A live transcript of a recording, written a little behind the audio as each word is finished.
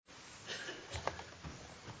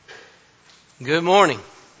Good morning.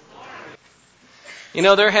 You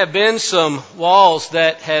know, there have been some walls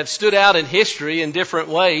that have stood out in history in different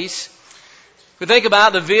ways. If we think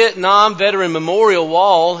about the Vietnam Veteran Memorial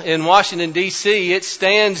Wall in Washington, D.C., it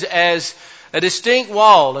stands as a distinct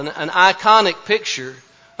wall, an iconic picture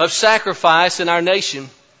of sacrifice in our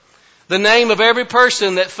nation. The name of every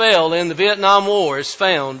person that fell in the Vietnam War is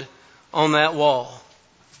found on that wall.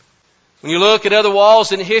 When you look at other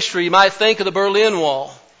walls in history, you might think of the Berlin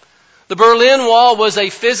Wall. The Berlin Wall was a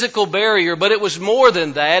physical barrier, but it was more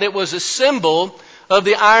than that. It was a symbol of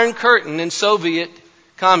the Iron Curtain in Soviet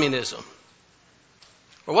communism.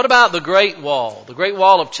 Or what about the Great Wall, the Great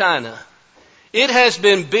Wall of China? It has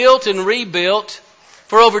been built and rebuilt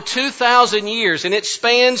for over 2,000 years, and it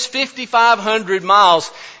spans 5,500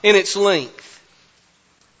 miles in its length.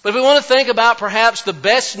 But if we want to think about perhaps the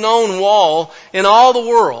best known wall in all the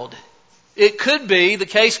world, it could be, the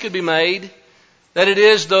case could be made, that it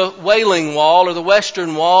is the Wailing Wall or the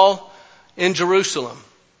Western Wall in Jerusalem.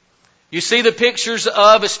 You see the pictures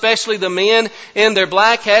of especially the men in their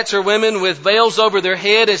black hats or women with veils over their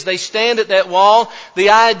head as they stand at that wall. The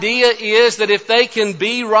idea is that if they can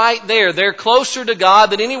be right there, they're closer to God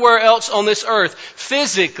than anywhere else on this earth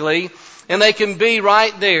physically, and they can be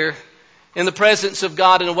right there in the presence of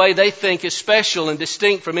God in a way they think is special and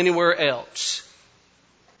distinct from anywhere else.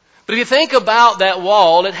 But if you think about that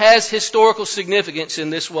wall, it has historical significance in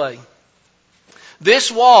this way. This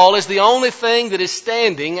wall is the only thing that is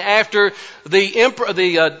standing after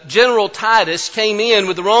the General Titus came in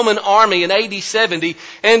with the Roman army in AD 70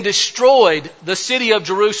 and destroyed the city of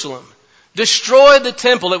Jerusalem, destroyed the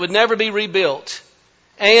temple that would never be rebuilt,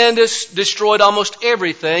 and destroyed almost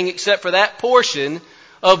everything except for that portion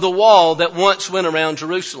of the wall that once went around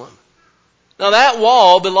Jerusalem. Now that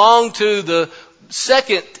wall belonged to the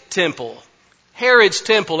second temple, Herod's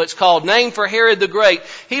temple it's called, named for Herod the Great.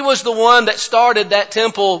 He was the one that started that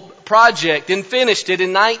temple project and finished it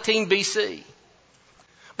in 19 BC.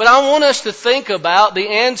 But I want us to think about the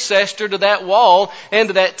ancestor to that wall and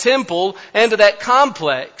to that temple and to that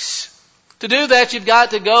complex. To do that, you've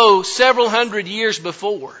got to go several hundred years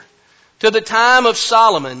before, to the time of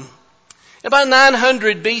Solomon, about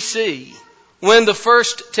 900 BC, when the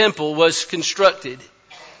first temple was constructed.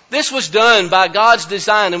 This was done by God's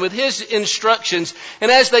design and with His instructions.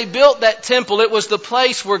 And as they built that temple, it was the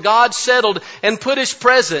place where God settled and put His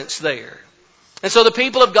presence there. And so the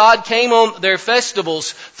people of God came on their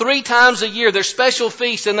festivals 3 times a year, their special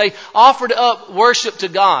feasts, and they offered up worship to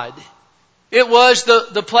God. It was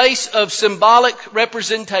the place of symbolic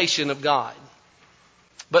representation of God.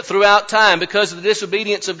 But throughout time, because of the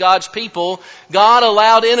disobedience of God's people, God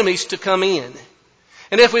allowed enemies to come in.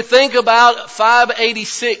 And if we think about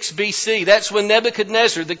 586 BC, that's when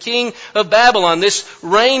Nebuchadnezzar, the king of Babylon, this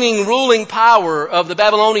reigning, ruling power of the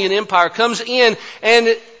Babylonian Empire, comes in,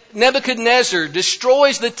 and Nebuchadnezzar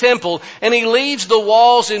destroys the temple and he leaves the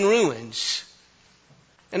walls in ruins.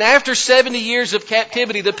 And after 70 years of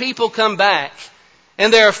captivity, the people come back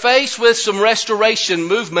and they are faced with some restoration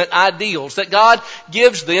movement ideals that God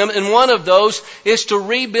gives them, and one of those is to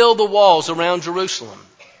rebuild the walls around Jerusalem.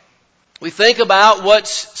 We think about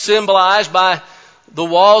what's symbolized by the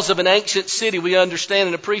walls of an ancient city, we understand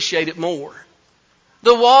and appreciate it more.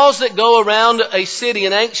 The walls that go around a city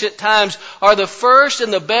in ancient times are the first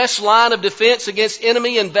and the best line of defense against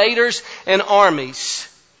enemy invaders and armies.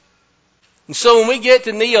 And so when we get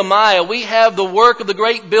to Nehemiah, we have the work of the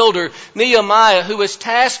great builder, Nehemiah, who is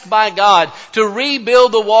tasked by God to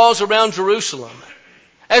rebuild the walls around Jerusalem.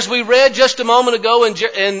 As we read just a moment ago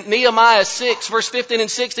in Nehemiah 6, verse 15 and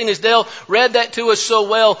 16, as Dale read that to us so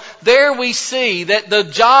well, there we see that the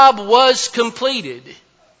job was completed.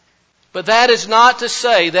 But that is not to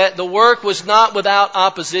say that the work was not without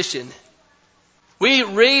opposition. We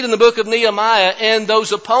read in the book of Nehemiah, and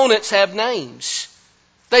those opponents have names.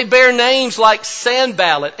 They bear names like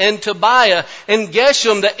Sanballat and Tobiah and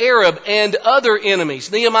Geshem the Arab and other enemies.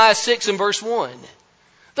 Nehemiah 6 and verse 1.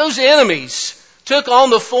 Those enemies took on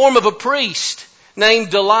the form of a priest named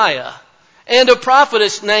Deliah and a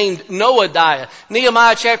prophetess named Noadiah.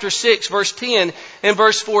 Nehemiah chapter 6, verse 10 and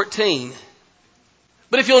verse 14.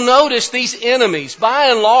 But if you'll notice, these enemies, by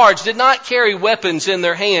and large, did not carry weapons in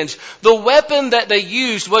their hands. The weapon that they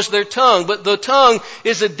used was their tongue, but the tongue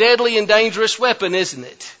is a deadly and dangerous weapon, isn't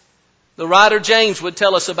it? The writer James would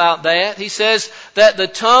tell us about that. He says that the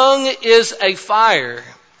tongue is a fire.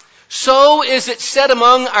 So is it set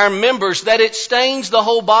among our members that it stains the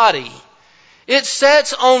whole body. It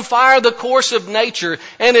sets on fire the course of nature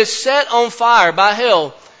and is set on fire by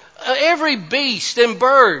hell. Every beast and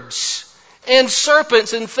birds And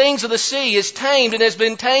serpents and things of the sea is tamed and has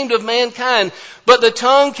been tamed of mankind. But the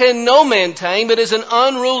tongue can no man tame. It is an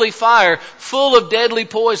unruly fire, full of deadly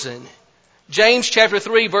poison. James chapter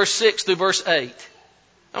 3, verse 6 through verse 8.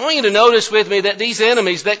 I want you to notice with me that these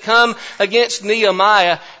enemies that come against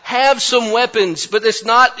Nehemiah have some weapons, but it's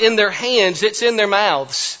not in their hands, it's in their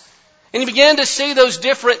mouths. And you begin to see those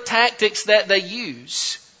different tactics that they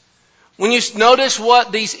use. When you notice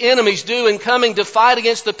what these enemies do in coming to fight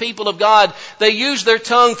against the people of God, they use their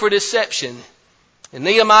tongue for deception. In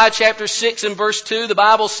Nehemiah chapter 6 and verse 2, the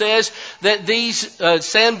Bible says that these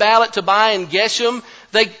Sanballat, Tobiah, and Geshem,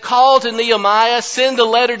 they call to Nehemiah, send a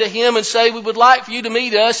letter to him and say, we would like for you to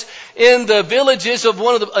meet us in the villages of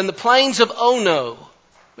in the plains of Ono.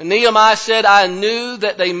 And Nehemiah said, I knew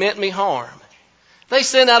that they meant me harm. They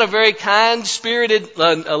sent out a very kind-spirited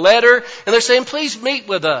letter, and they're saying, please meet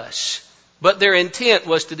with us. But their intent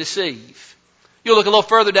was to deceive. You'll look a little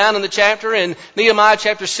further down in the chapter in Nehemiah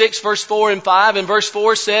chapter 6, verse 4 and 5. And verse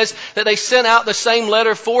 4 says that they sent out the same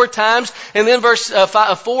letter 4 times. And then verse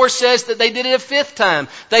 4 says that they did it a 5th time.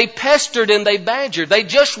 They pestered and they badgered. They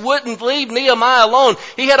just wouldn't leave Nehemiah alone.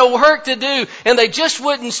 He had a work to do, and they just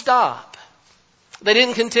wouldn't stop. They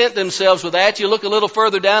didn't content themselves with that. You look a little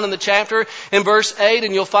further down in the chapter in verse 8,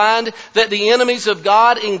 and you'll find that the enemies of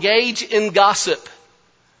God engage in gossip.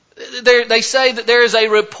 They say that there is a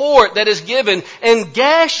report that is given, and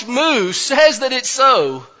Gashmu says that it's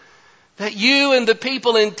so, that you and the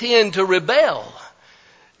people intend to rebel.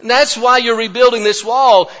 And that's why you're rebuilding this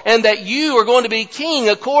wall, and that you are going to be king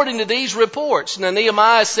according to these reports. Now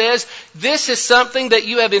Nehemiah says, this is something that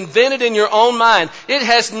you have invented in your own mind. It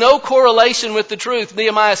has no correlation with the truth.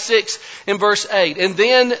 Nehemiah 6 and verse 8. And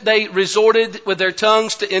then they resorted with their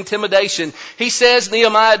tongues to intimidation. He says,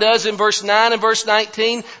 Nehemiah does in verse 9 and verse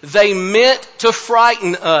 19, they meant to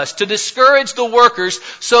frighten us, to discourage the workers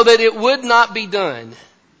so that it would not be done.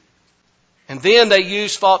 And then they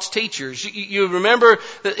used false teachers. You remember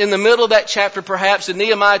that in the middle of that chapter, perhaps in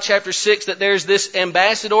Nehemiah chapter 6, that there's this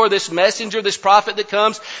ambassador, this messenger, this prophet that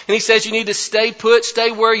comes, and he says you need to stay put,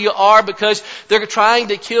 stay where you are because they're trying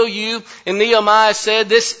to kill you. And Nehemiah said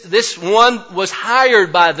this one was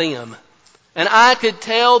hired by them. And I could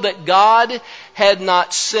tell that God had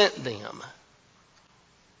not sent them.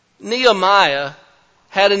 Nehemiah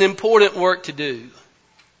had an important work to do.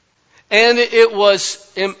 And it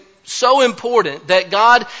was so important that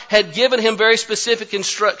God had given him very specific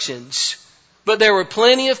instructions. But there were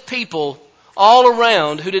plenty of people all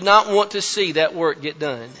around who did not want to see that work get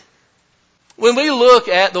done. When we look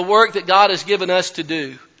at the work that God has given us to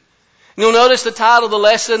do, you'll notice the title of the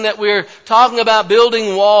lesson that we're talking about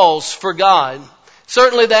building walls for God.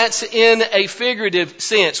 Certainly that's in a figurative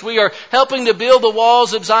sense. We are helping to build the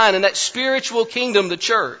walls of Zion and that spiritual kingdom, the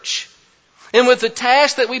church. And with the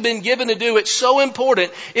task that we've been given to do, it's so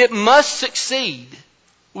important, it must succeed.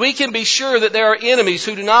 We can be sure that there are enemies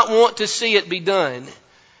who do not want to see it be done,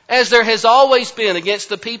 as there has always been against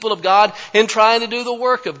the people of God in trying to do the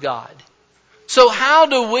work of God. So how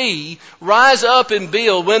do we rise up and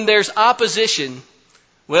build when there's opposition?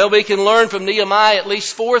 Well, we can learn from Nehemiah at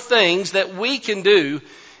least 4 things that we can do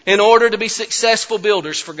in order to be successful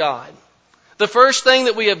builders for God. The first thing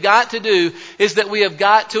that we have got to do is that we have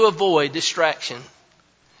got to avoid distraction.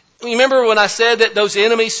 You remember when I said that those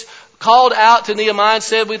enemies called out to Nehemiah and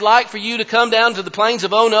said, we'd like for you to come down to the plains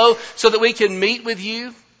of Ono so that we can meet with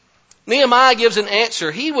you? Nehemiah gives an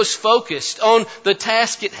answer. He was focused on the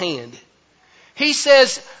task at hand. He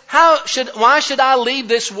says, why should I leave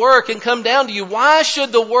this work and come down to you? Why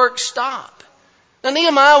should the work stop? Now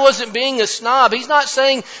Nehemiah wasn't being a snob. He's not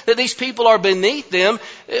saying that these people are beneath them.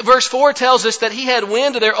 Verse 4 tells us that he had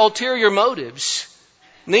wind of their ulterior motives.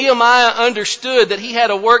 Nehemiah understood that he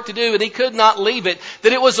had a work to do and he could not leave it.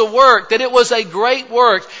 That it was a work, that it was a great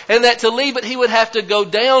work, and that to leave it he would have to go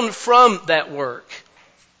down from that work.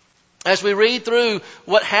 As we read through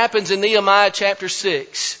what happens in Nehemiah chapter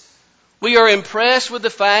 6, we are impressed with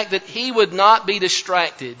the fact that he would not be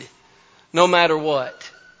distracted no matter what.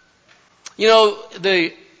 You know,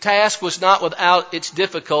 the task was not without its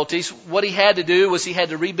difficulties. What he had to do was he had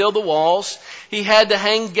to rebuild the walls. He had to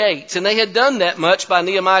hang gates. And they had done that much by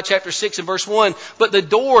Nehemiah chapter 6 and verse 1. But the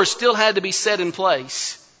doors still had to be set in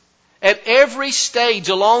place. At every stage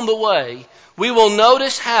along the way, we will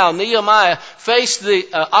notice how Nehemiah faced the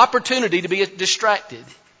opportunity to be distracted.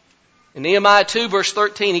 In Nehemiah 2 verse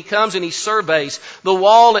 13, he comes and he surveys the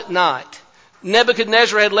wall at night.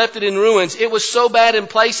 Nebuchadnezzar had left it in ruins. It was so bad in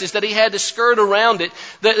places that he had to skirt around it,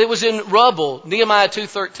 that it was in rubble. Nehemiah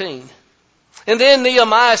 2:13. And then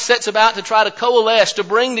Nehemiah sets about to try to coalesce, to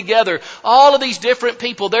bring together all of these different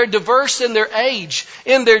people. They're diverse in their age,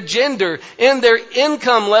 in their gender, in their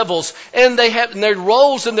income levels, and they have in their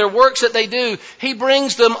roles and their works that they do. He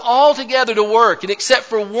brings them all together to work. And except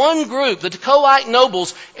for one group, the Tekoite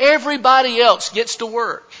nobles, everybody else gets to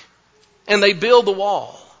work. And they build the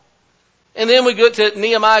wall. And then we go to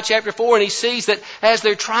Nehemiah chapter 4, and he sees that as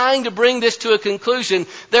they're trying to bring this to a conclusion,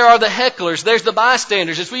 there are the hecklers, there's the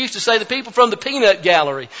bystanders, as we used to say, the people from the peanut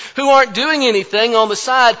gallery, who aren't doing anything on the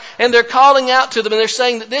side, and they're calling out to them, and they're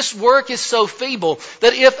saying that this work is so feeble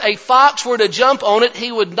that if a fox were to jump on it, he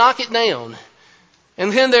would knock it down.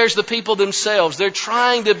 And then there's the people themselves. They're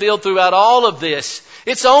trying to build throughout all of this.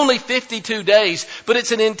 It's only 52 days, but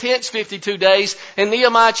it's an intense 52 days. And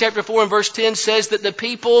Nehemiah chapter 4 and verse 10 says that the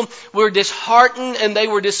people were disheartened and they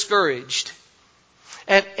were discouraged.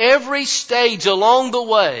 At every stage along the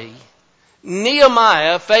way,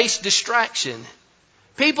 Nehemiah faced distraction.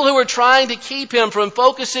 People who were trying to keep him from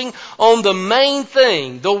focusing on the main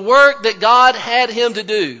thing, the work that God had him to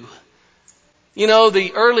do. You know,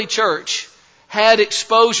 the early church had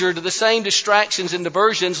exposure to the same distractions and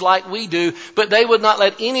diversions like we do, but they would not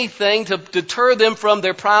let anything to deter them from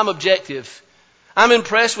their prime objective. I'm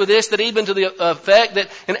impressed with this, that even to the effect that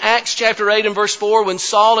in Acts chapter 8 and verse 4, when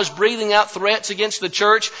Saul is breathing out threats against the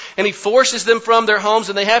church and he forces them from their homes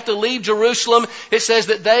and they have to leave Jerusalem, it says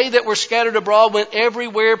that they that were scattered abroad went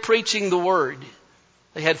everywhere preaching the word.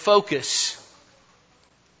 They had focus.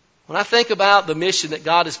 When I think about the mission that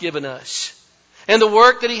God has given us, and the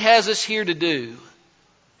work that He has us here to do,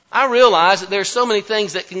 I realize that there are so many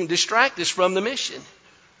things that can distract us from the mission.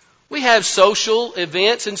 We have social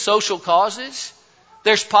events and social causes.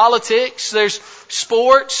 There's politics, there's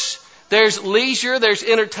sports, there's leisure, there's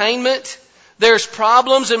entertainment, there's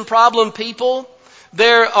problems and problem people.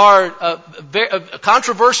 There are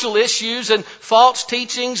controversial issues and false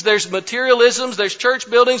teachings. There's materialisms. There's church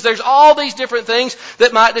buildings. There's all these different things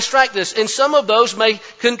that might distract us. And some of those may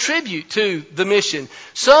contribute to the mission.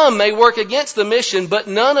 Some may work against the mission, but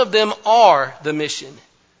none of them are the mission.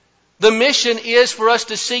 The mission is for us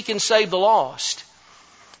to seek and save the lost.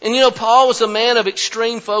 And you know, Paul was a man of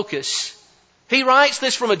extreme focus. He writes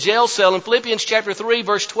this from a jail cell in Philippians chapter 3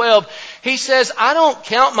 verse 12. He says, I don't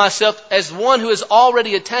count myself as one who has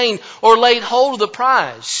already attained or laid hold of the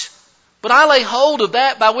prize, but I lay hold of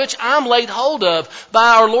that by which I'm laid hold of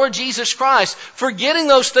by our Lord Jesus Christ, forgetting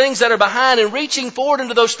those things that are behind and reaching forward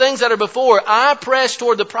into those things that are before. I press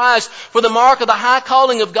toward the prize for the mark of the high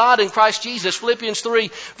calling of God in Christ Jesus. Philippians 3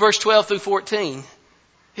 verse 12 through 14.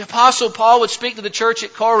 The Apostle Paul would speak to the church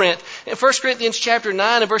at Corinth in 1 Corinthians chapter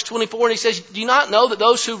 9 and verse 24, and he says, do you not know that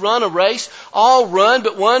those who run a race all run,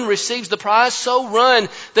 but one receives the prize? So run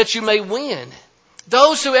that you may win.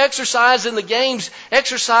 Those who exercise in the games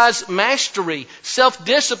exercise mastery,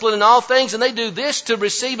 self-discipline in all things, and they do this to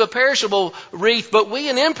receive a perishable wreath, but we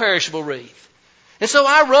an imperishable wreath. And so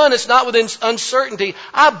I run, it's not with uncertainty.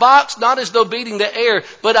 I box not as though beating the air,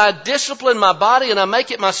 but I discipline my body and I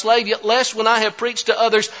make it my slave, yet lest when I have preached to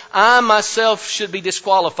others, I myself should be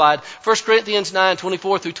disqualified. 1 Corinthians 9,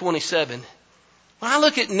 24 through 27. When I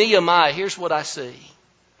look at Nehemiah, here's what I see.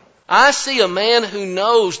 I see a man who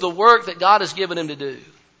knows the work that God has given him to do.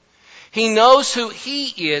 He knows who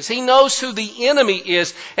he is. He knows who the enemy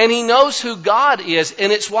is. And he knows who God is.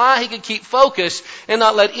 And it's why he could keep focused and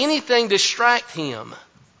not let anything distract him.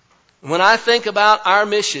 When I think about our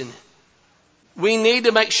mission, we need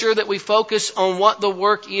to make sure that we focus on what the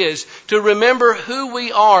work is, to remember who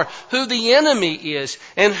we are, who the enemy is,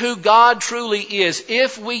 and who God truly is.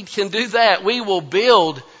 If we can do that, we will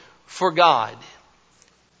build for God.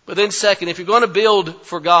 But then second, if you're going to build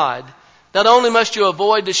for God, not only must you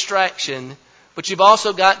avoid distraction, but you've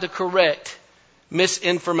also got to correct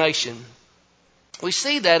misinformation. We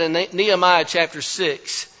see that in Nehemiah chapter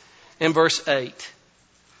 6 and verse 8.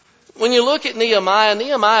 When you look at Nehemiah,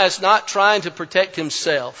 Nehemiah is not trying to protect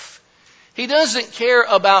himself. He doesn't care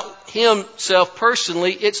about himself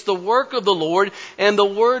personally. It's the work of the Lord and the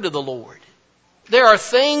word of the Lord. There are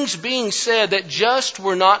things being said that just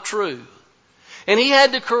were not true. And he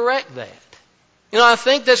had to correct that. You know, I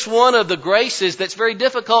think that's one of the graces that's very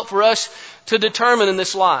difficult for us to determine in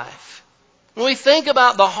this life. When we think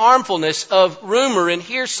about the harmfulness of rumor and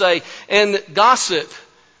hearsay and gossip,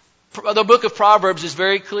 the book of Proverbs is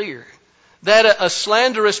very clear that a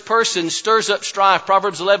slanderous person stirs up strife,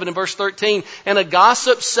 Proverbs 11 and verse 13, and a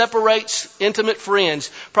gossip separates intimate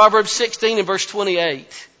friends, Proverbs 16 and verse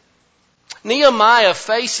 28. Nehemiah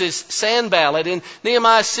faces Sanballat in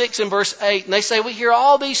Nehemiah 6 and verse 8. And they say, we hear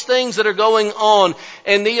all these things that are going on.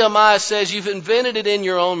 And Nehemiah says, you've invented it in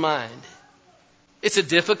your own mind. It's a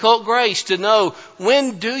difficult grace to know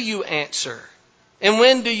when do you answer and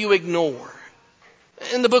when do you ignore.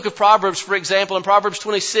 In the book of Proverbs, for example, in Proverbs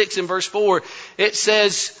 26 in verse 4, it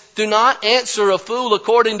says, "Do not answer a fool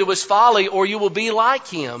according to his folly, or you will be like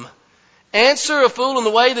him. Answer a fool in the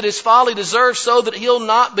way that his folly deserves, so that he'll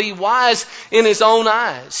not be wise in his own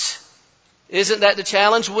eyes." Isn't that the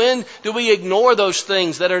challenge? When do we ignore those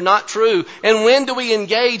things that are not true? And when do we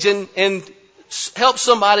engage and help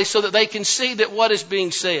somebody so that they can see that what is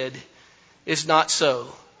being said is not so?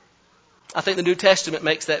 I think the New Testament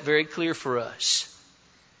makes that very clear for us.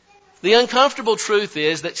 The uncomfortable truth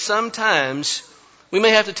is that sometimes we may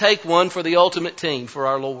have to take one for the ultimate team for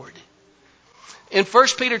our Lord. In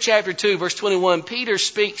 1 Peter chapter 2, verse 21, Peter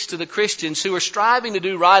speaks to the Christians who are striving to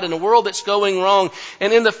do right in a world that's going wrong.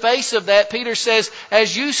 And in the face of that, Peter says,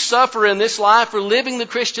 as you suffer in this life for living the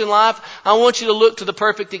Christian life, I want you to look to the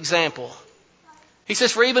perfect example. He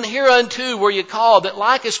says, "For even hereunto were you called, that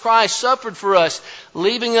like as Christ suffered for us,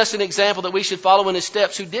 leaving us an example that we should follow in his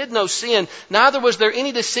steps, who did no sin, neither was there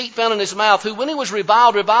any deceit found in his mouth, who when he was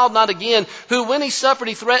reviled not again, who when he suffered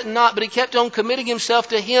he threatened not, but he kept on committing himself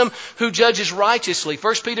to him who judges righteously."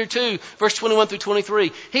 1 Peter 2, verse 21 through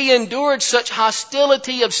 23. "He endured such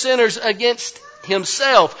hostility of sinners against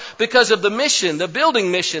himself because of the mission, the building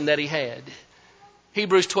mission that he had."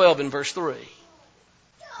 Hebrews 12 and verse 3.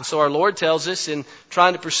 And so our Lord tells us in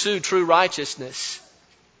trying to pursue true righteousness,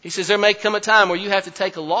 He says there may come a time where you have to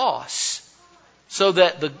take a loss so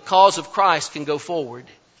that the cause of Christ can go forward.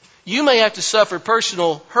 You may have to suffer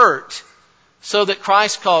personal hurt so that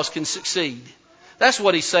Christ's cause can succeed. That's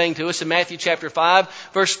what He's saying to us in Matthew chapter 5,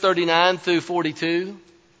 verse 39 through 42.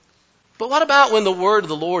 But what about when the word of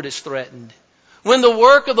the Lord is threatened? When the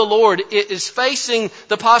work of the Lord is facing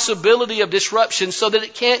the possibility of disruption so that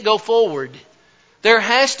it can't go forward? There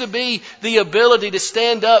has to be the ability to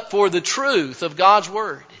stand up for the truth of God's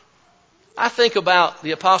Word. I think about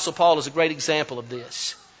the Apostle Paul as a great example of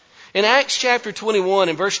this. In Acts chapter 21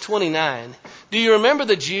 and verse 29, do you remember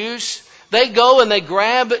the Jews? They go and they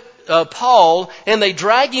grab Paul and they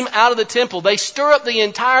drag him out of the temple. They stir up the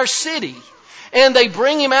entire city. And they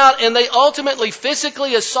bring him out and they ultimately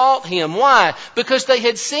physically assault him. Why? Because they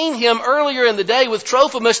had seen him earlier in the day with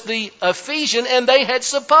Trophimus the Ephesian, and they had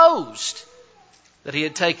supposed that he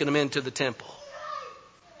had taken him into the temple.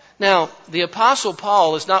 Now, the Apostle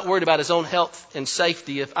Paul is not worried about his own health and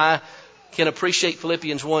safety. If I can appreciate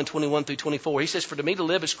Philippians 1, 21 through 24. He says, "For to me to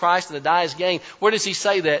live is Christ and to die is gain." Where does he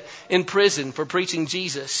say that? In prison for preaching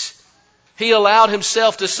Jesus. He allowed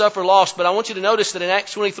himself to suffer loss. But I want you to notice that in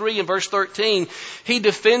Acts 23 and verse 13, he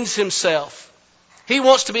defends himself. He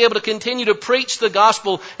wants to be able to continue to preach the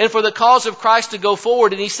gospel and for the cause of Christ to go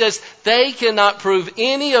forward. And he says, they cannot prove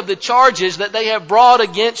any of the charges that they have brought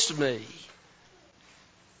against me.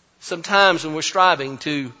 Sometimes when we're striving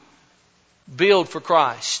to build for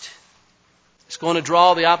Christ, it's going to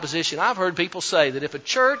draw the opposition. I've heard people say that if a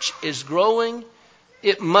church is growing,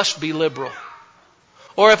 it must be liberal.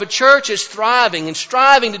 Or if a church is thriving and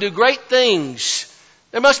striving to do great things,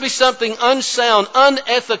 there must be something unsound,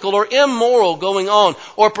 unethical, or immoral going on.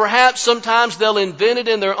 Or perhaps sometimes they'll invent it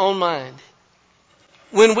in their own mind.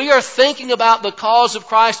 When we are thinking about the cause of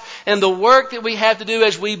Christ and the work that we have to do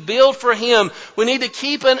as we build for Him, we need to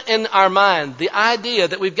keep in our mind the idea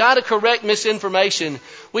that we've got to correct misinformation.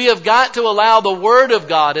 We have got to allow the Word of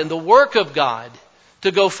God and the work of God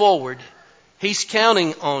to go forward. He's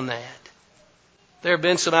counting on that. There have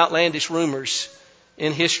been some outlandish rumors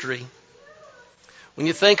in history. When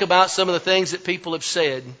you think about some of the things that people have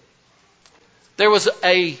said, there was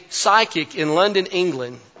a psychic in London,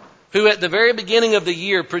 England, who at the very beginning of the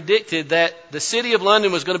year predicted that the city of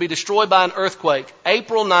London was going to be destroyed by an earthquake,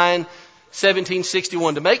 April 9,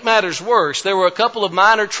 1761. To make matters worse, there were a couple of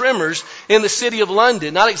minor tremors in the city of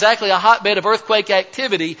London, not exactly a hotbed of earthquake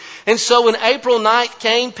activity. And so when April 9th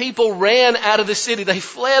came, people ran out of the city. They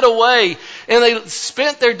fled away and they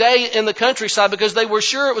spent their day in the countryside because they were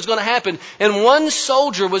sure it was going to happen. And one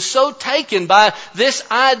soldier was so taken by this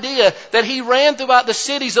idea that he ran throughout the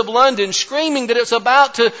cities of London screaming that it was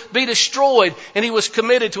about to be destroyed, and he was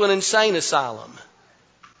committed to an insane asylum.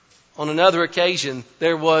 On another occasion,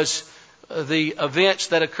 there was the events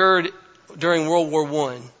that occurred during World War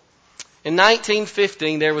I. In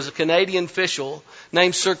 1915, there was a Canadian official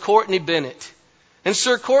named Sir Courtney Bennett. And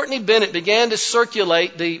Sir Courtney Bennett began to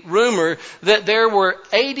circulate the rumor that there were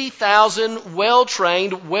 80,000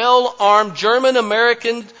 well-trained, well-armed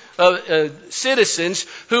German-American citizens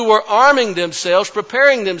who were arming themselves,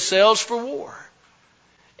 preparing themselves for war.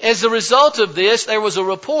 As a result of this, there was a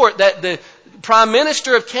report that the Prime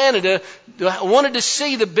Minister of Canada wanted to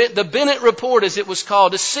see the Bennett Report, as it was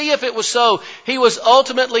called, to see if it was so. He was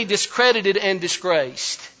ultimately discredited and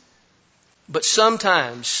disgraced. But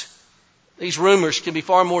sometimes these rumors can be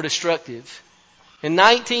far more destructive. In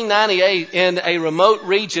 1998, in a remote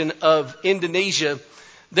region of Indonesia,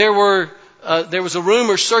 there was a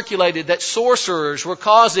rumor circulated that sorcerers were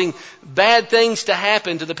causing bad things to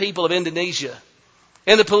happen to the people of Indonesia.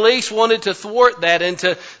 And the police wanted to thwart that and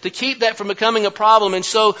to keep that from becoming a problem. And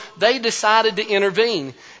so they decided to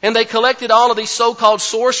intervene. And they collected all of these so-called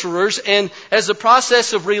sorcerers. And as a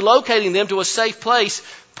process of relocating them to a safe place,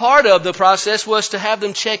 part of the process was to have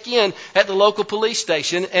them check in at the local police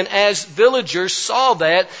station. And as villagers saw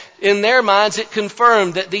that, in their minds it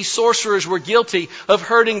confirmed that these sorcerers were guilty of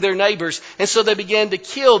hurting their neighbors. And so they began to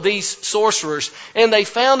kill these sorcerers. And they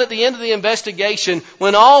found at the end of the investigation,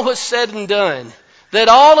 when all was said and done, that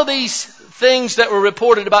all of these things that were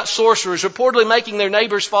reported about sorcerers, reportedly making their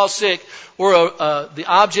neighbors fall sick, were the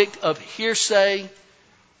object of hearsay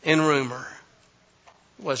and rumor.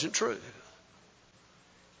 It wasn't true.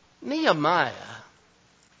 Nehemiah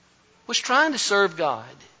was trying to serve God,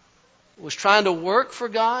 was trying to work for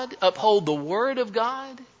God, uphold the Word of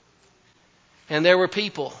God. And there were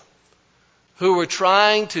people who were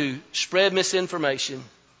trying to spread misinformation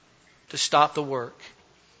to stop the work.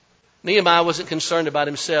 Nehemiah wasn't concerned about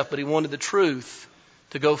himself, but he wanted the truth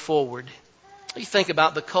to go forward. You think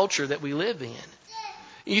about the culture that we live in.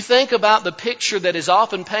 You think about the picture that is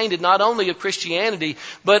often painted not only of Christianity,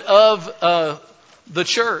 but of the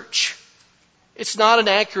church. It's not an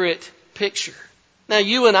accurate picture. Now,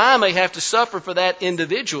 you and I may have to suffer for that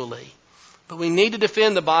individually, but we need to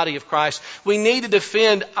defend the body of Christ. We need to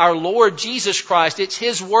defend our Lord Jesus Christ. It's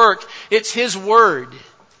His work. It's His word.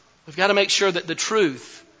 We've got to make sure that the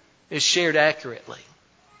truth is shared accurately.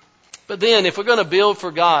 But then, if we're going to build for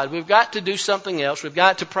God, we've got to do something else. We've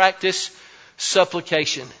got to practice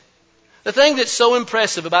supplication. The thing that's so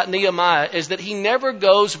impressive about Nehemiah is that he never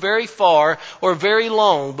goes very far or very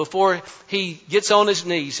long before he gets on his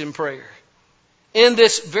knees in prayer. In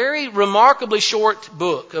this very remarkably short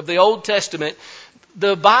book of the Old Testament,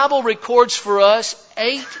 the Bible records for us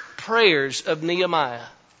 8 prayers of Nehemiah.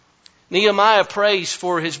 Nehemiah prays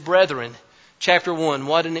for his brethren. Chapter 1,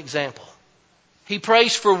 what an example. He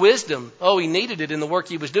prays for wisdom. Oh, he needed it in the work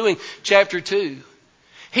he was doing. Chapter 2.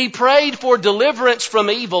 He prayed for deliverance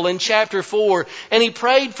from evil in chapter 4. And he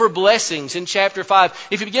prayed for blessings in chapter 5.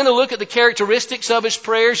 If you begin to look at the characteristics of his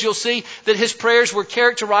prayers, you'll see that his prayers were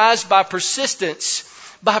characterized by persistence,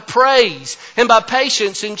 by praise, and by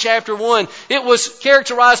patience in chapter 1. It was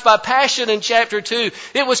characterized by passion in chapter 2.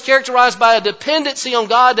 It was characterized by a dependency on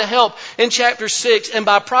God to help in chapter 6, and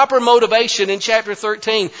by proper motivation in chapter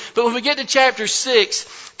 13. But when we get to chapter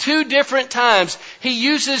 6, 2 different times, he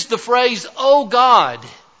uses the phrase, "Oh God."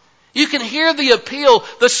 You can hear the appeal,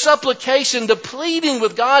 the supplication, the pleading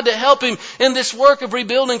with God to help him in this work of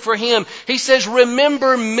rebuilding for him. He says,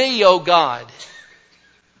 "Remember me, O God.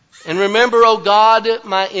 And remember, O God,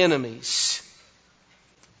 my enemies."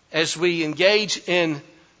 As we engage in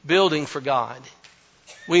building for God,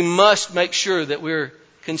 we must make sure that we're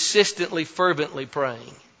consistently, fervently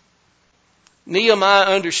praying. Nehemiah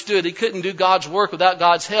understood he couldn't do God's work without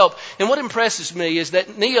God's help. And what impresses me is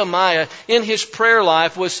that Nehemiah, in his prayer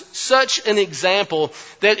life, was such an example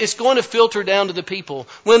that it's going to filter down to the people.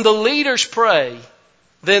 When the leaders pray,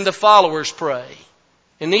 then the followers pray.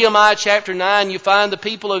 In Nehemiah chapter 9, you find the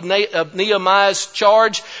people of Nehemiah's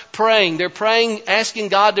charge praying. They're praying, asking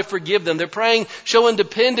God to forgive them. They're praying, showing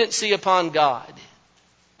dependency upon God.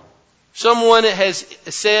 Someone has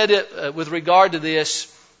said with regard to this,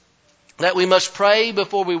 that we must pray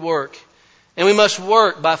before we work. And we must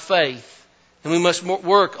work by faith. And we must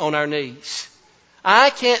work on our knees.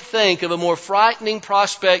 I can't think of a more frightening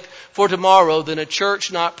prospect for tomorrow than a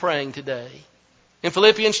church not praying today. In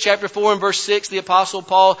Philippians chapter 4 and verse 6, the Apostle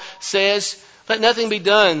Paul says, "Let nothing be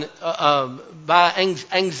done by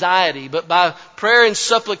anxiety, but by prayer and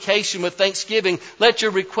supplication with thanksgiving. Let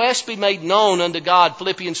your requests be made known unto God."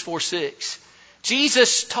 Philippians 4:6.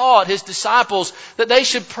 Jesus taught His disciples that they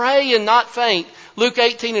should pray and not faint. Luke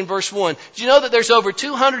 18 and verse 1. Do you know that there's over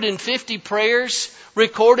 250 prayers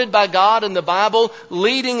recorded by God in the Bible,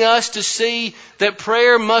 leading us to see that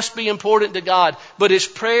prayer must be important to God? But is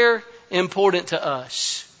prayer important to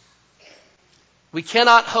us? We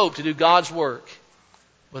cannot hope to do God's work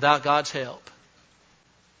without God's help.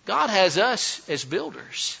 God has us as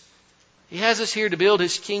builders. He has us here to build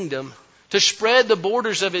His kingdom, to spread the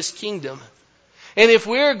borders of His kingdom. And if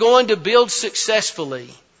we're going to build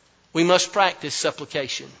successfully, we must practice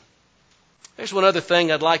supplication. There's one other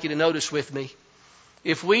thing I'd like you to notice with me.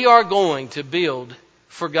 If we are going to build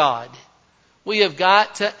for God, we have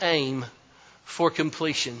got to aim for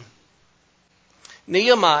completion.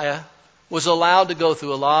 Nehemiah was allowed to go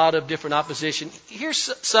through a lot of different opposition.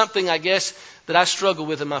 Here's something, I guess, that I struggle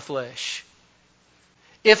with in my flesh.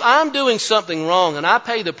 If I'm doing something wrong and I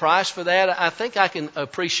pay the price for that, I think I can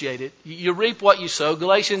appreciate it. You reap what you sow.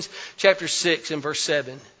 Galatians chapter 6 and verse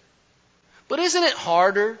 7. But isn't it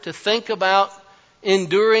harder to think about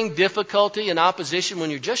enduring difficulty and opposition when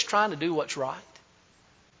you're just trying to do what's right?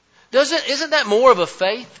 Isn't that more of a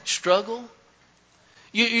faith struggle?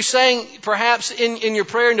 You're saying perhaps in your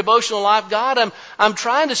prayer and devotional life, God, I'm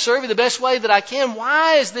trying to serve you the best way that I can.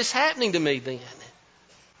 Why is this happening to me then?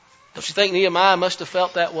 Don't you think Nehemiah must have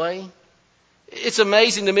felt that way? It's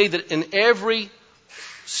amazing to me that in every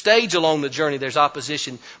stage along the journey there's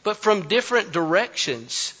opposition, but from different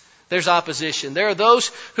directions there's opposition. There are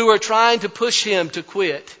those who are trying to push him to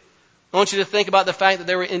quit. I want you to think about the fact that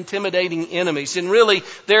there were intimidating enemies. And really,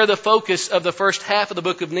 they're the focus of the first half of the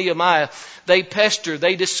book of Nehemiah. They pester,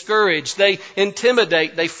 they discourage, they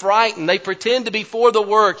intimidate, they frighten, they pretend to be for the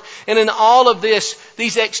work. And in all of this,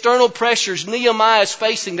 these external pressures Nehemiah is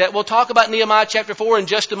facing that. We'll talk about Nehemiah chapter 4 in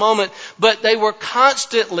just a moment. But they were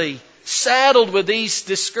constantly saddled with these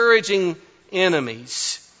discouraging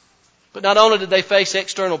enemies. But not only did they face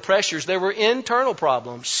external pressures, there were internal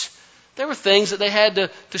problems. There were things that they had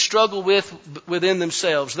to struggle with within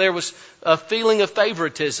themselves. There was a feeling of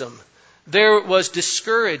favoritism. There was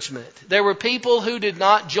discouragement. There were people who did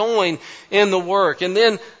not join in the work. And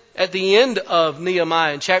then at the end of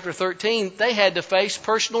Nehemiah in chapter 13, they had to face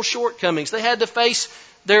personal shortcomings. They had to face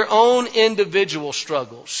their own individual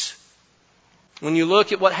struggles. When you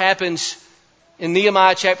look at what happens in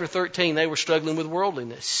Nehemiah chapter 13, they were struggling with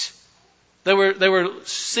worldliness. They were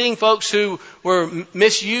seeing folks who were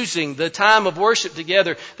misusing the time of worship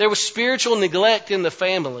together. There was spiritual neglect in the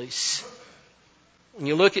families. When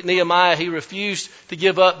you look at Nehemiah, he refused to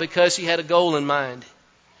give up because he had a goal in mind.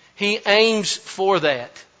 He aims for that.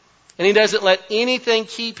 And he doesn't let anything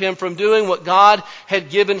keep him from doing what God had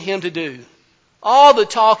given him to do. All the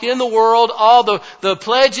talk in the world, all the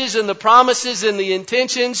pledges and the promises and the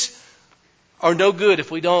intentions are no good if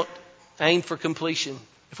we don't aim for completion.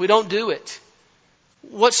 If we don't do it.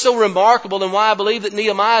 What's so remarkable and why I believe that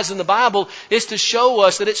Nehemiah is in the Bible is to show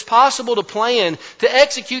us that it's possible to plan, to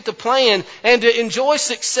execute the plan, and to enjoy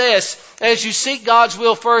success as you seek God's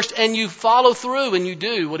will first and you follow through and you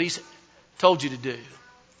do what He's told you to do.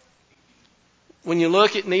 When you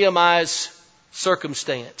look at Nehemiah's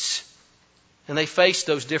circumstance and they face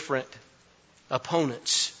those different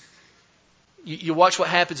opponents, you watch what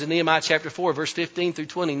happens in Nehemiah chapter 4, verse 15 through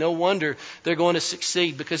 20. No wonder they're going to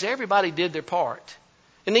succeed because everybody did their part.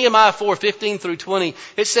 In Nehemiah 4, 15 through 20,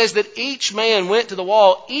 it says that each man went to the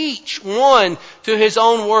wall, each one to his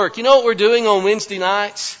own work. You know what we're doing on Wednesday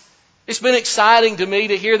nights? It's been exciting to me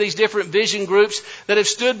to hear these different vision groups that have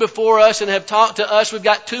stood before us and have talked to us. We've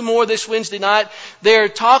got 2 more this Wednesday night. They're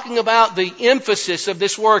talking about the emphasis of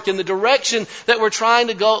this work and the direction that we're trying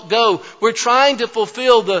to go. We're trying to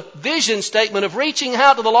fulfill the vision statement of reaching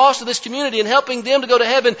out to the lost of this community and helping them to go to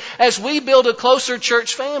heaven as we build a closer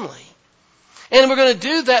church family. And we're going to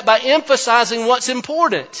do that by emphasizing what's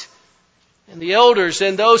important. And the elders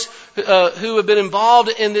and those who have been involved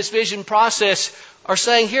in this vision process are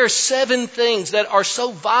saying here are 7 things that are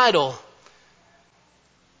so vital.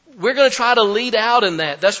 We're going to try to lead out in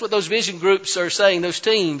that. That's what those vision groups are saying, those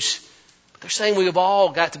teams. But they're saying we have all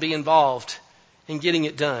got to be involved in getting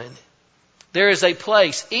it done. There is a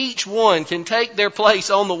place. Each one can take their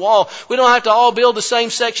place on the wall. We don't have to all build the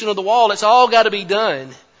same section of the wall. It's all got to be done.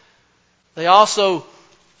 They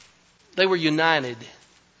were united.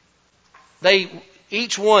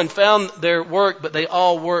 Each one found their work, but they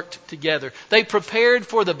all worked together. They prepared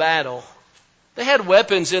for the battle. They had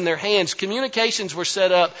weapons in their hands. Communications were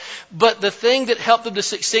set up. But the thing that helped them to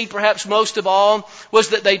succeed perhaps most of all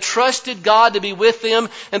was that they trusted God to be with them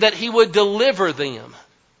and that He would deliver them.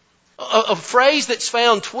 A phrase that's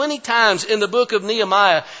found 20 times in the book of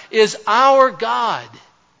Nehemiah is our God.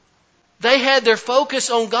 They had their focus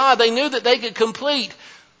on God. They knew that they could complete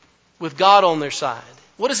with God on their side.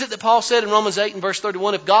 What is it that Paul said in Romans 8 and verse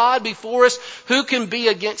 31? If God be for us, who can be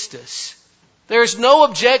against us? There's no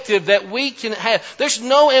objective that we can have. There's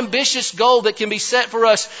no ambitious goal that can be set for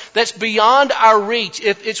us that's beyond our reach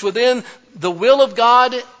if it's within the will of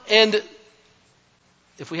God and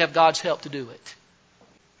if we have God's help to do it.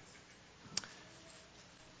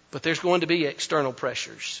 But there's going to be external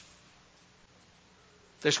pressures.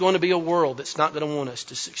 There's going to be a world that's not going to want us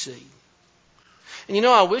to succeed. And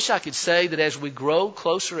I wish I could say that as we grow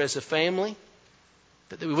closer as a family,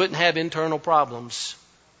 that we wouldn't have internal problems.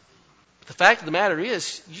 But the fact of the matter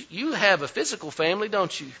is, you have a physical family,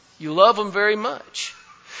 don't you? You love them very much.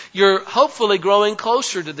 You're hopefully growing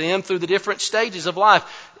closer to them through the different stages of life.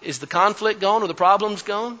 Is the conflict gone or the problems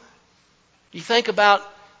gone? You think about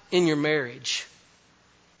in your marriage.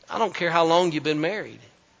 I don't care how long you've been married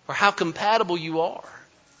or how compatible you are.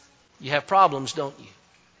 You have problems, don't you?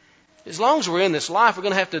 As long as we're in this life, we're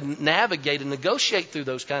going to have to navigate and negotiate through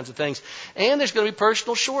those kinds of things. And there's going to be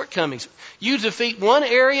personal shortcomings. You defeat one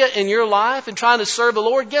area in your life in trying to serve the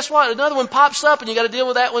Lord, guess what? Another one pops up and you got to deal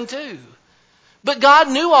with that one too. But God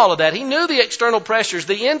knew all of that. He knew the external pressures,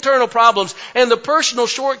 the internal problems, and the personal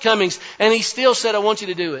shortcomings. And He still said, I want you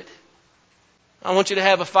to do it. I want you to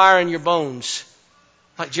have a fire in your bones.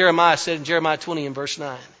 Like Jeremiah said in Jeremiah 20 and verse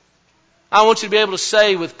 9. I want you to be able to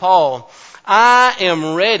say with Paul, I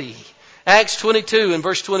am ready. Acts 22 and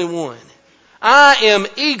verse 21. I am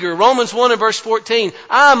eager. Romans 1 and verse 14.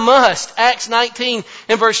 I must. Acts 19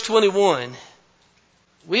 and verse 21.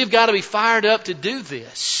 We've got to be fired up to do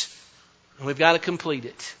this. And we've got to complete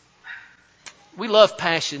it. We love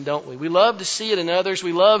passion, don't we? We love to see it in others.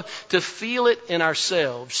 We love to feel it in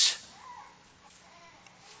ourselves.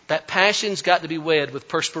 That passion's got to be wed with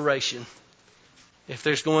perspiration if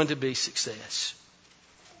there's going to be success.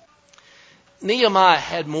 Nehemiah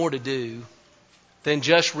had more to do than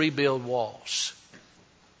just rebuild walls.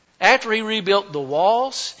 After he rebuilt the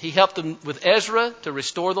walls, he helped them with Ezra to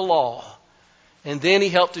restore the law. And then he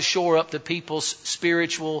helped to shore up the people's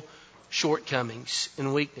spiritual shortcomings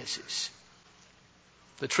and weaknesses.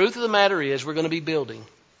 The truth of the matter is we're going to be building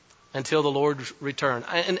until the Lord returns.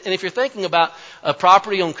 And if you're thinking about a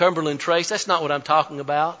property on Cumberland Trace, that's not what I'm talking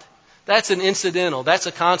about. That's an incidental. That's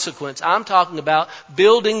a consequence. I'm talking about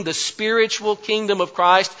building the spiritual kingdom of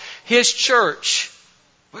Christ, His church.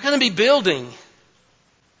 We're going to be building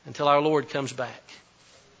until our Lord comes back.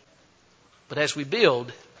 But as we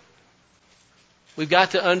build, we've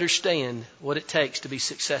got to understand what it takes to be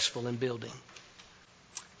successful in building.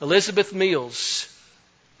 Elizabeth Mills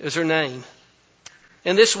is her name.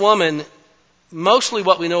 And this woman, mostly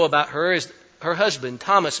what we know about her is her husband,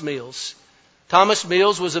 Thomas Mills. Thomas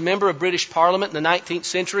Mills was a member of British Parliament in the 19th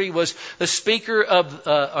century. He was the speaker of,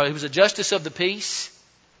 he was a justice of the peace.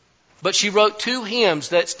 But she wrote 2 hymns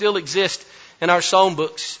that still exist in our psalm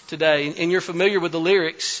books today. And you're familiar with the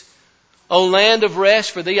lyrics. O land of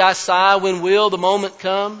rest, for thee I sigh, when will the moment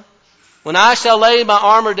come? When I shall lay my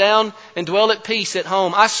armor down and dwell at peace at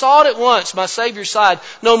home. I sought it once, my Savior's side.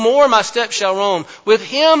 No more my steps shall roam. With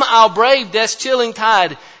Him I'll brave death's chilling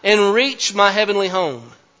tide and reach my heavenly home.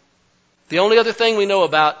 The only other thing we know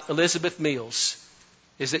about Elizabeth Mills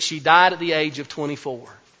is that she died at the age of 24.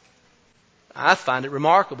 I find it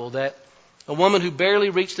remarkable that a woman who barely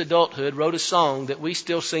reached adulthood wrote a song that we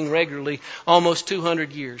still sing regularly almost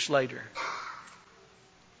 200 years later.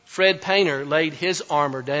 Fred Painter laid his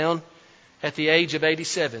armor down at the age of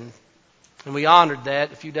 87, and we honored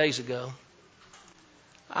that a few days ago.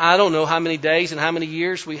 I don't know how many days and how many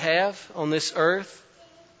years we have on this earth,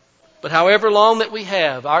 but however long that we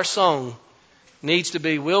have, our song needs to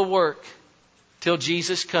be, we'll work till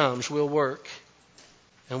Jesus comes, we'll work,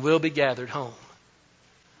 and we'll be gathered home.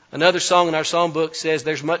 Another song in our song book says,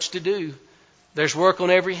 there's much to do. There's work on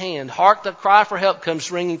every hand. Hark, the cry for help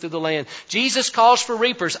comes ringing through the land. Jesus calls for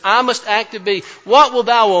reapers. I must active be. What will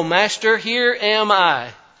thou, O Master? Here am I.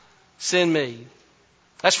 Send me.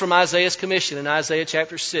 That's from Isaiah's commission in Isaiah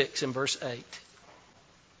chapter 6 and verse 8.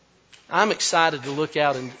 I'm excited to look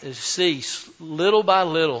out and see little by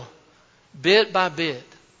little, bit by bit,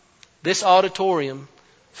 this auditorium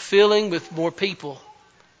filling with more people,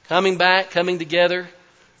 coming back, coming together,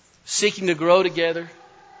 seeking to grow together.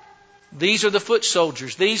 These are the foot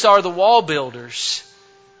soldiers. These are the wall builders.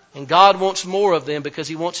 And God wants more of them because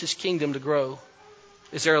He wants His kingdom to grow.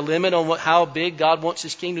 Is there a limit on how big God wants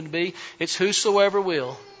His kingdom to be? It's whosoever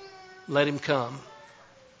will, let him come.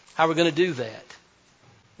 How are we going to do that?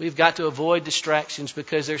 We've got to avoid distractions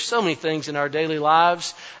because there's so many things in our daily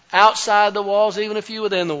lives outside the walls, even a few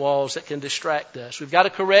within the walls, that can distract us. We've got to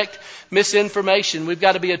correct misinformation. We've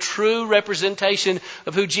got to be a true representation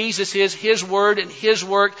of who Jesus is, His Word and His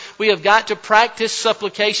work. We have got to practice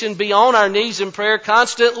supplication, be on our knees in prayer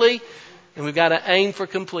constantly, and we've got to aim for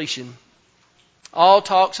completion. All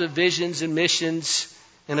talks of visions and missions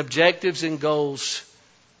and objectives and goals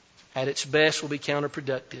at its best will be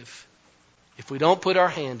counterproductive if we don't put our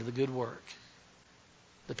hand to the good work.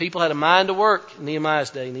 The people had a mind to work in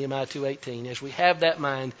Nehemiah's day, Nehemiah 2:18. As we have that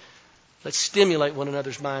mind, let's stimulate one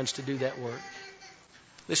another's minds to do that work.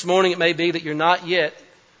 This morning it may be that you're not yet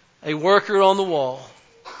a worker on the wall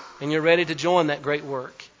and you're ready to join that great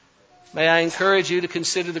work. May I encourage you to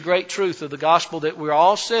consider the great truth of the gospel that we're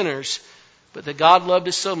all sinners, but that God loved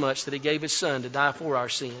us so much that He gave His Son to die for our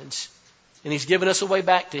sins. And He's given us a way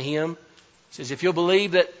back to Him. He says, if you'll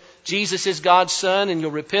believe that Jesus is God's Son and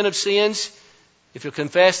you'll repent of sins, if you'll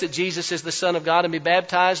confess that Jesus is the Son of God and be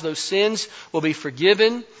baptized, those sins will be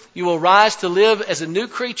forgiven. You will rise to live as a new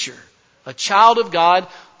creature, a child of God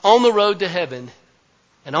on the road to heaven,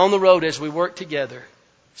 and on the road as we work together,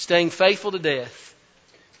 staying faithful to death.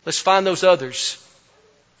 Let's find those others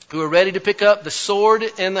who are ready to pick up the sword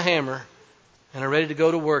and the hammer and are ready to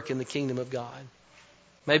go to work in the kingdom of God.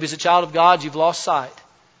 Maybe as a child of God, you've lost sight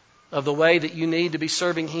of the way that you need to be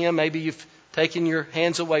serving Him. Maybe you've taken your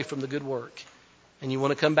hands away from the good work and you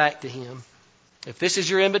want to come back to Him. If this is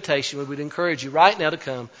your invitation, we would encourage you right now to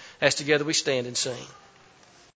come as together we stand and sing.